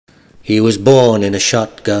He was born in a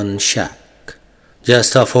shotgun shack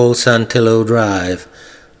just off Old Santillo Drive,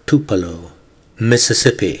 Tupelo,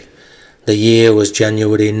 Mississippi. The year was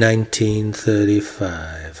January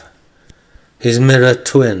 1935. His mirror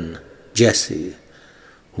twin, Jesse,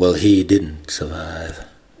 well, he didn't survive.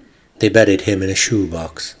 They buried him in a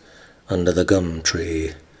shoebox under the gum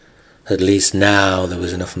tree. At least now there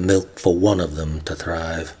was enough milk for one of them to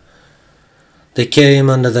thrive. They came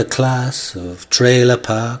under the class of trailer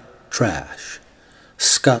park trash,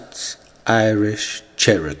 Scots, Irish,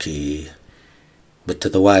 Cherokee. But to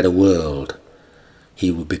the wider world, he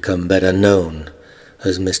would become better known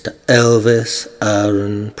as Mr. Elvis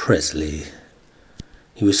Aaron Presley.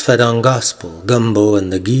 He was fed on gospel, gumbo,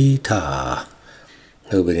 and the guitar.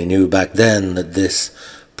 Nobody knew back then that this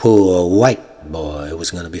poor white boy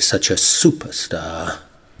was going to be such a superstar.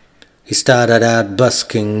 He started out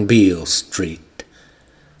busking Beale Street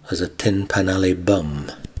as a Tin Pan Alley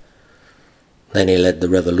bum. Then he led the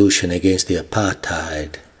revolution against the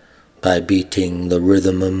apartheid by beating the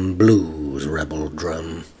rhythm and blues rebel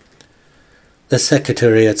drum. The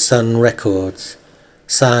secretary at Sun Records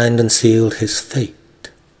signed and sealed his fate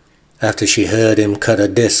after she heard him cut a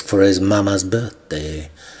disc for his mama's birthday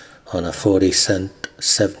on a 40-cent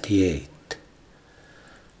 78.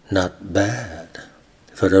 Not bad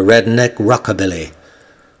for a redneck rockabilly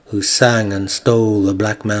who sang and stole the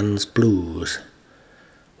black man's blues.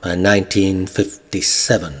 By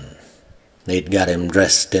 1957, they'd got him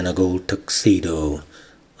dressed in a gold tuxedo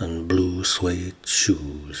and blue suede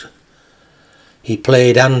shoes. He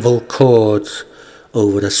played anvil chords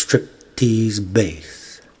over the striptease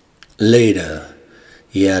bass. Later,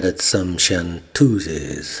 he added some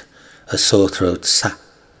chantuzes, a sore throat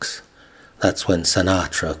sax. That's when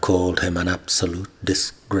Sinatra called him an absolute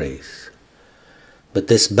disgrace. But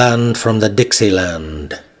this band from the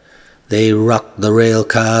Dixieland, they rocked the rail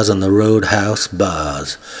cars and the roadhouse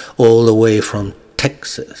bars, all the way from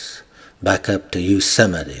Texas back up to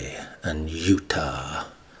Yosemite and Utah.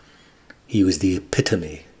 He was the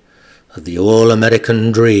epitome of the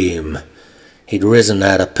all-American dream. He'd risen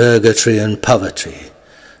out of purgatory and poverty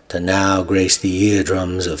to now grace the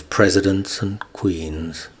eardrums of presidents and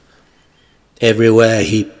queens. Everywhere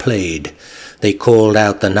he played, they called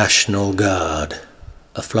out the National Guard.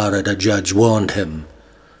 A Florida judge warned him,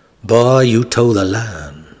 "Boy, you toe the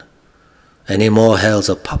line. Any more hell's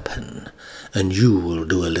a poppin', and you will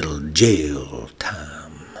do a little jail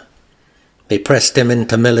time." They pressed him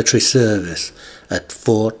into military service at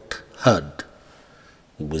Fort Hood.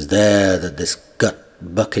 It was there that this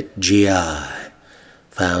gut-bucket GI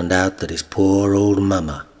found out that his poor old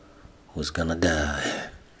mama was gonna die.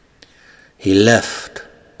 He left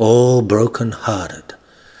all broken-hearted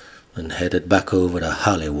and headed back over to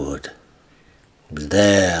Hollywood. It was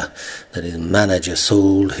there that his manager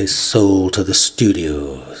sold his soul to the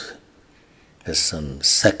studios as some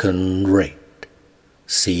second-rate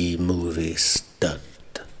C-movie star.